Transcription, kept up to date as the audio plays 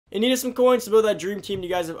You need some coins to build that dream team you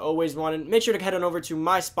guys have always wanted. Make sure to head on over to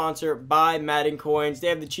my sponsor, Buy Madden Coins. They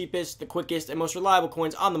have the cheapest, the quickest, and most reliable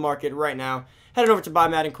coins on the market right now. Head on over to Buy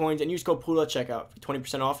Madden Coins and use code Poodle at checkout for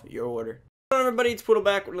 20% off your order. Hello everybody, it's Poodle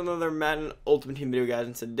back with another Madden Ultimate Team video, guys.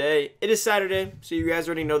 And today, it is Saturday, so you guys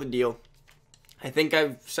already know the deal. I think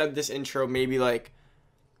I've said this intro maybe like,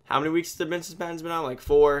 how many weeks has it been since Madden's been out? Like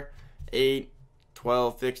 4, 8,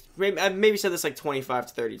 12, 15, I've maybe said this like 25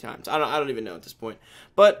 to 30 times. I don't even know at this point.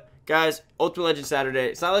 But guys, Ultimate Legend Saturday.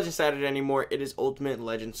 It's not Legend Saturday anymore. It is Ultimate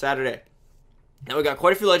Legend Saturday. Now we got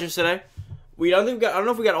quite a few legends today. I don't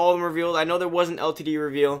know if we got all of them revealed. I know there was an LTD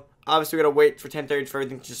reveal. Obviously, we gotta wait for 10:30 for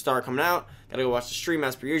everything to start coming out. Gotta go watch the stream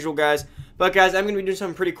as per usual, guys. But guys, I'm gonna be doing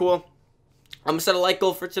something pretty cool. I'm gonna set a like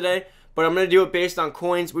goal for today, but I'm gonna do it based on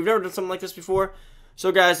coins. We've never done something like this before.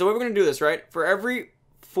 So guys, the way we're gonna do this, right? For every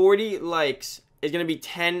 40 likes, is going to be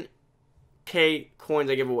 10K coins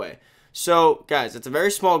I give away. So, guys, it's a very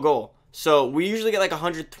small goal. So, we usually get like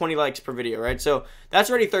 120 likes per video, right? So, that's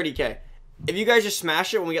already 30K. If you guys just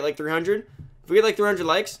smash it when we get like 300, if we get like 300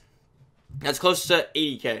 likes, that's close to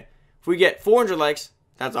 80K. If we get 400 likes,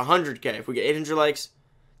 that's 100K. If we get 800 likes,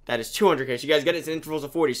 that is 200K. So, you guys get it in intervals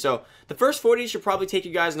of 40. So, the first 40 should probably take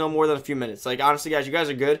you guys no more than a few minutes. Like, honestly, guys, you guys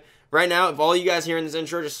are good. Right now, if all you guys here in this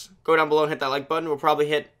intro, just go down below and hit that like button. We'll probably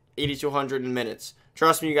hit 80 to 100 in minutes.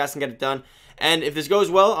 Trust me, you guys can get it done. And if this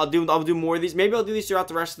goes well, I'll do more of these. Maybe I'll do these throughout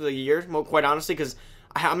the rest of the year, quite honestly, because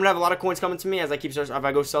I'm gonna have a lot of coins coming to me as I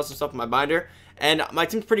go sell some stuff in my binder. And my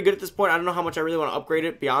team's pretty good at this point. I don't know how much I really want to upgrade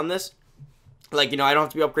it beyond this. Like, you know, I don't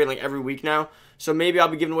have to be upgrading like every week now. So maybe I'll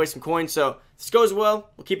be giving away some coins. So if this goes well,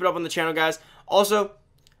 we'll keep it up on the channel, guys. Also,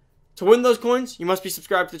 to win those coins, you must be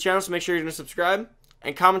subscribed to the channel. So make sure you're gonna subscribe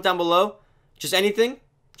and comment down below. Just anything.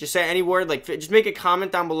 Just say any word, like, just make a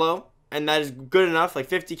comment down below, and that is good enough, like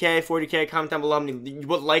 50K, 40K, comment down below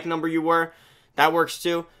what like number you were. That works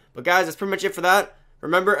too. But guys, that's pretty much it for that.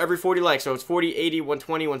 Remember, every 40 likes, so it's 40, 80,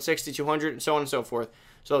 120, 160, 200, and so on and so forth.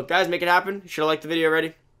 So guys, make it happen. You should have liked the video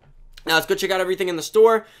already. Now let's go check out everything in the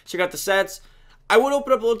store, check out the sets. I would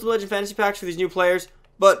open up Ultimate Legend Fantasy Packs for these new players,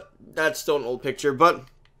 but that's still an old picture. But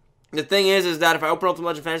the thing is that if I open Ultimate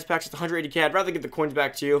Legend Fantasy Packs, it's 180K. I'd rather get the coins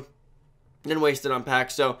back to you than waste it on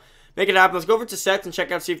packs. So make it happen. Let's go over to sets and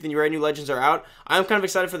check out, see if the new legends are out. I'm kind of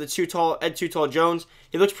excited for the Ed Too Tall Jones.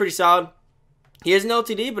 He looks pretty solid. He is an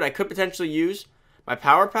LTD, but I could potentially use my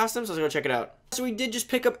power past him, so let's go check it out. So we did just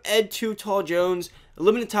pick up Ed Too Tall Jones. A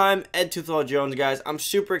limited time Ed Too Tall Jones, guys. I'm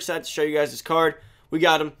super excited to show you guys this card. We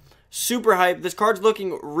got him. Super hyped. This card's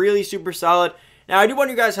looking really super solid. Now, I do want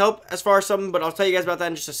you guys' help as far as something, but I'll tell you guys about that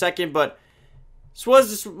in just a second. But this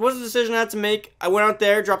was a decision I had to make. I went out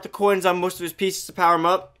there, dropped the coins on most of his pieces to power him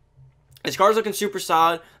up. His card's looking super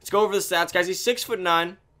solid. Let's go over the stats, guys. He's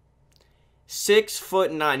 6'9".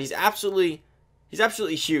 6'9". He's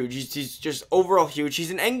absolutely huge. He's just overall huge.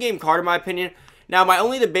 He's an endgame card in my opinion. Now, my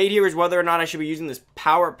only debate here is whether or not I should be using this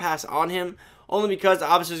power pass on him. Only because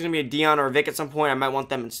obviously there's going to be a Dion or a Vic at some point. I might want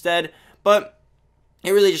them instead. But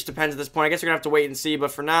it really just depends at this point. I guess we're going to have to wait and see.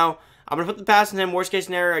 But for now, I'm going to put the pass in him. Worst case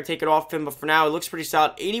scenario, I take it off him. But for now, it looks pretty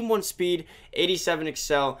solid. 81 speed, 87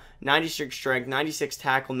 excel, 96 strength, 96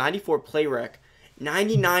 tackle, 94 play rec,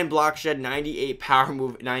 99 block shed, 98 power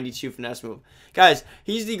move, 92 finesse move. Guys,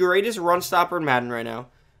 he's the greatest run stopper in Madden right now.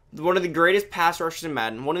 One of the greatest pass rushers in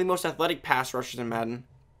Madden. One of the most athletic pass rushers in Madden.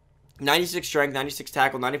 96 strength, 96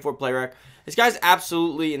 tackle, 94 play rec. This guy's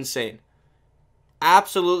absolutely insane.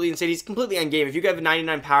 Absolutely insane. He's completely endgame. If you have a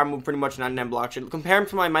 99 power move, pretty much 99 block shed, compare him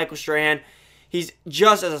to my Michael Strahan. He's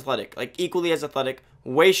just as athletic, like equally as athletic,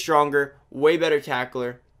 way stronger, way better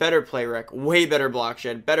tackler, better play rec, way better block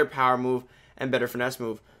shed, better power move, and better finesse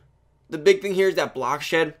move. The big thing here is that block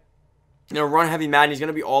shed. You know, run heavy Madden, he's going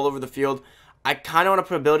to be all over the field. I kind of want to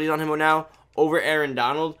put abilities on him now over Aaron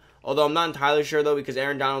Donald. Although I'm not entirely sure, though, because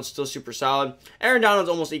Aaron Donald's still super solid. Aaron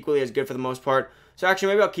Donald's almost equally as good for the most part. So, actually,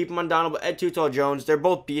 maybe I'll keep him on Donald. But Ed Too Tall Jones, they're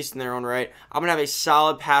both beasts in their own right. I'm going to have a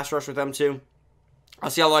solid pass rush with them, too.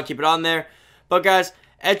 I'll see how long I keep it on there. But, guys,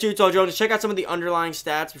 Ed Too Tall Jones, check out some of the underlying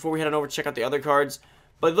stats before we head on over to check out the other cards.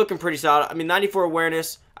 But looking pretty solid. I mean, 94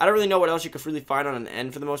 awareness. I don't really know what else you could really find on an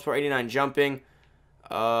end for the most part. 89 jumping.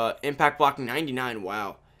 Impact blocking, 99.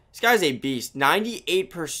 Wow. This guy's a beast. 98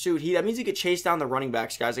 pursuit. That means he could chase down the running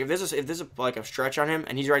backs, guys. Like if there's like a stretch on him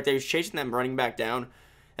and he's right there, he's chasing them running back down.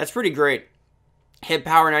 That's pretty great. Hit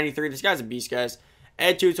power 93. This guy's a beast, guys.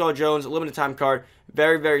 Ed Too Tall Jones, limited time card.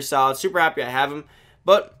 Very, very solid. Super happy I have him.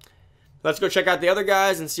 But let's go check out the other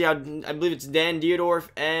guys and see how, I believe it's Dan Dierdorf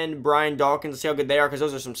and Brian Dawkins. Let's see how good they are, because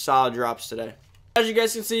those are some solid drops today. As you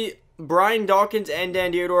guys can see, Brian Dawkins and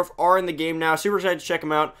Dan Dierdorf are in the game now. Super excited to check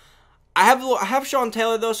them out. I have Sean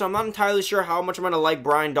Taylor, though, so I'm not entirely sure how much I'm going to like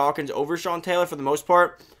Brian Dawkins over Sean Taylor for the most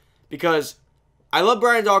part, because I love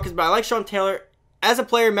Brian Dawkins, but I like Sean Taylor. As a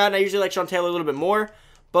player in Madden, I usually like Sean Taylor a little bit more,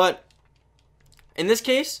 but in this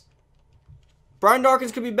case, Brian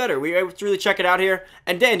Dawkins could be better. We have to really check it out here.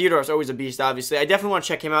 And Dan Dierdorf is always a beast, obviously. I definitely want to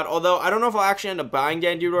check him out, although I don't know if I'll actually end up buying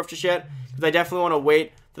Dan Dierdorf just yet, because I definitely want to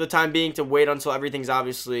wait for the time being to wait until everything's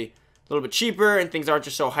obviously a little bit cheaper and things aren't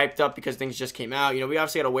just so hyped up because things just came out. You know, we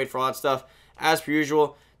obviously got to wait for all that stuff as per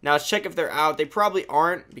usual. Now, let's check if they're out. They probably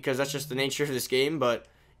aren't because that's just the nature of this game, but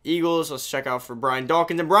Eagles, let's check out for Brian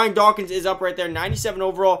Dawkins. And Brian Dawkins is up right there, 97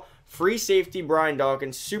 overall, free safety Brian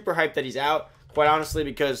Dawkins. Super hyped that he's out, quite honestly,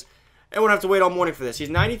 because I won't have to wait all morning for this. He's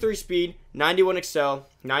 93 speed, 91 excel,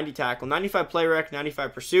 90 tackle, 95 play rec,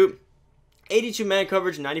 95 pursuit, 82 man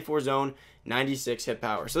coverage, 94 zone, 96 hit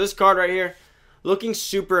power. So this card right here, looking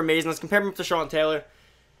super amazing. Let's compare him to Sean Taylor.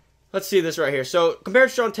 Let's see this right here. So compared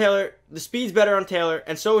to Sean Taylor, the speed's better on Taylor,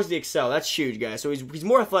 and so is the excel. That's huge, guys. So he's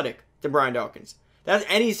more athletic than Brian Dawkins.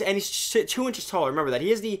 And he's 2 inches taller. Remember that.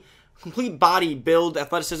 He has the complete body build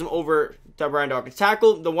athleticism over Brian Dawkins.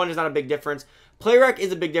 Tackle, the one is not a big difference. Play rec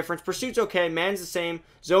is a big difference. Pursuit's okay. Man's the same.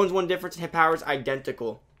 Zone's one difference, and hit power is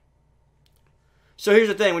identical. So here's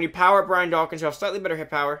the thing. When you power up Brian Dawkins, he'll have slightly better hit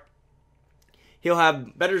power. He'll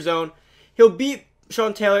have better zone. He'll beat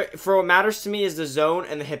Sean Taylor. For what matters to me is the zone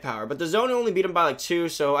and the hit power. But the zone only beat him by like 2,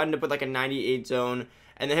 so I end up with like a 98 zone.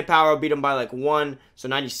 And the hit power will beat him by like 1, so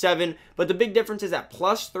 97. But the big difference is that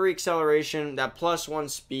 +3 acceleration, that +1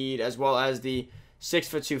 speed, as well as the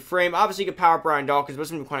 6'2" frame. Obviously, you can power up Brian Dawkins, but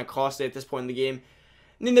it's going to be kind of costly at this point in the game.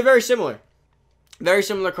 I mean, they're very similar. Very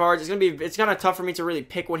similar cards. It's kind of tough for me to really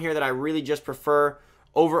pick one here that I really just prefer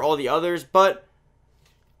over all the others. But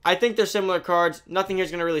I think they're similar cards. Nothing here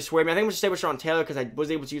is going to really sway me. I think I'm going to stay with Sean Taylor because I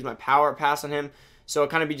was able to use my power pass on him. So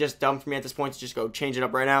it kind of be just dumb for me at this point to just go change it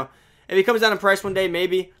up right now. If he comes down in price one day,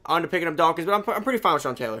 maybe I'll end up picking up Dawkins, but I'm pretty fine with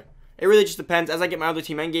Sean Taylor. It really just depends. As I get my other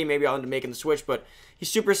team endgame, maybe I'll end up making the switch, but he's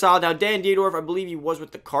super solid. Now, Dan Dierdorf, I believe he was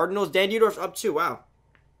with the Cardinals. Dan Dierdorf's up too. Wow.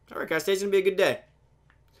 All right, guys, today's going to be a good day.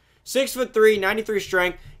 6'3", 93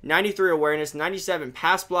 strength, 93 awareness, 97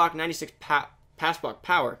 pass block, 96 pass block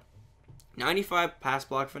power, 95 pass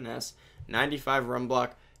block finesse, 95 run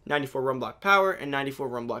block, 94 run block power, and 94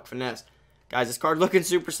 run block finesse. Guys, this card looking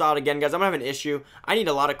super solid again. Guys, I'm going to have an issue. I need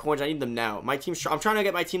a lot of coins. I need them now. My team, I'm trying to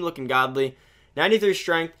get my team looking godly. 93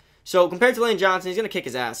 strength. So, compared to Lane Johnson, he's going to kick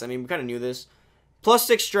his ass. I mean, we kind of knew this.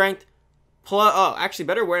 +6 strength. Actually,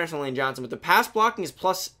 better awareness than Lane Johnson. But the pass blocking is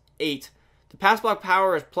 +8. The pass block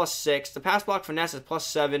power is +6. The pass block finesse is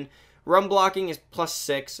 +7. Run blocking is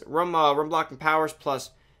 +6. Run blocking power is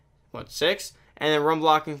 +6. And then run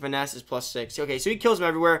blocking finesse is +6. Okay, so he kills him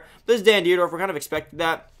everywhere. This is Dan Dierdorf. We kind of expected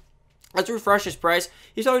that. Let's refresh his price.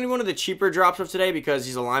 He's probably one of the cheaper drops of today because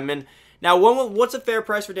he's a lineman. Now, what's a fair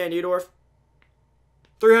price for Dan Dierdorf?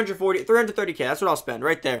 330K. That's what I'll spend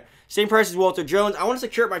right there. Same price as Walter Jones. I want to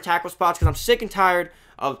secure my tackle spots because I'm sick and tired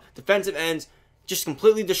of defensive ends just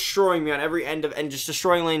completely destroying me on every end of and just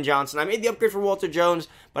destroying Lane Johnson. I made the upgrade for Walter Jones,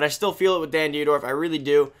 but I still feel it with Dan Dierdorf. I really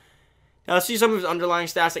do. Now, let's see some of his underlying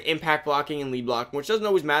stats like impact blocking and lead blocking, which doesn't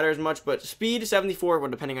always matter as much, but speed 74,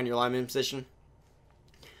 well, depending on your lineman position.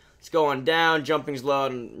 Let's go on down. Jumping's low. I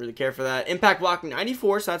don't really care for that. Impact blocking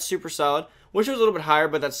 94, so that's super solid. Wish it was a little bit higher,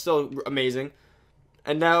 but that's still amazing.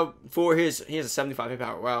 And now for he has a 75 hit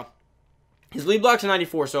power. Wow. His lead block's a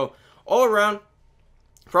 94, so all around,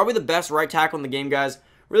 probably the best right tackle in the game, guys.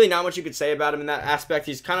 Really not much you could say about him in that aspect.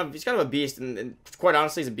 He's kind of a beast, and quite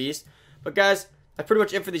honestly, he's a beast. But guys, that's pretty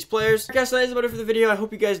much it for these players. Guys, so that is about it for the video. I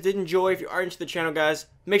hope you guys did enjoy. If you are into the channel, guys,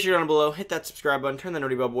 make sure you're down below, hit that subscribe button, turn that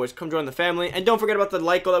noty bell, boys. Come join the family, and don't forget about the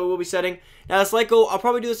like goal that we will be setting. Now, this like goal, I'll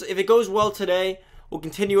probably do this if it goes well today. We'll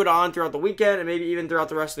continue it on throughout the weekend and maybe even throughout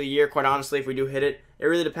the rest of the year, quite honestly, if we do hit it. It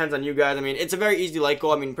really depends on you guys. I mean, it's a very easy like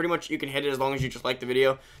goal. I mean, pretty much you can hit it as long as you just like the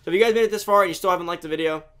video. So if you guys made it this far and you still haven't liked the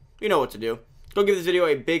video, you know what to do. Go give this video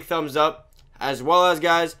a big thumbs up, as well as,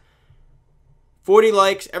 guys, 40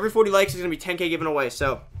 likes. Every 40 likes is going to be 10K given away.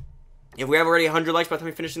 So if we have already 100 likes by the time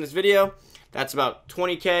we finish in this video, that's about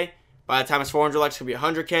 20K. By the time it's 400 likes, it's going to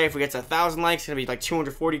be 100K. If we get to 1,000 likes, it's going to be like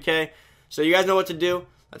 240K. So you guys know what to do.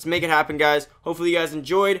 Let's make it happen, guys. Hopefully you guys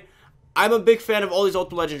enjoyed. I'm a big fan of all these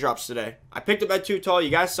Ultimate Legend drops today. I picked up Ed Too Tall. You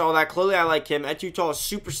guys saw that. Clearly, I like him. Ed Too Tall is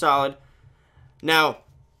super solid. Now,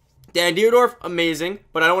 Dan Dierdorf, amazing,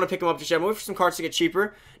 but I don't want to pick him up just yet. I'm waiting for some cards to get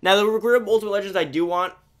cheaper. Now, the real Ultimate Legends I do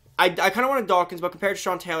want, I kind of want a Dawkins, but compared to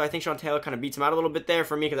Sean Taylor, I think Sean Taylor kind of beats him out a little bit there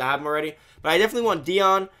for me because I have him already. But I definitely want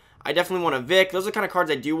Dion. I definitely want a Vic. Those are the kind of cards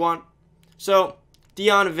I do want. So,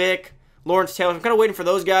 Dion, Vic, Lawrence Taylor. I'm kind of waiting for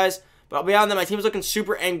those guys. But beyond that, my team's looking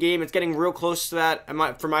super end game. It's getting real close to that.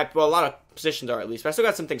 Well, a lot of positions are at least. But I still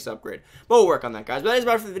got some things to upgrade. But we'll work on that, guys. But that is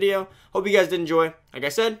about it for the video. Hope you guys did enjoy. Like I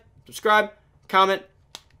said, subscribe, comment.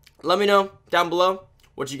 Let me know down below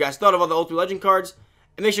what you guys thought of all the Ultimate Legend cards.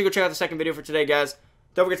 And make sure you go check out the second video for today, guys.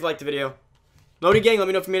 Don't forget to like the video. Loading gang, let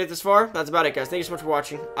me know if you made it this far. That's about it, guys. Thank you so much for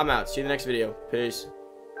watching. I'm out. See you in the next video. Peace.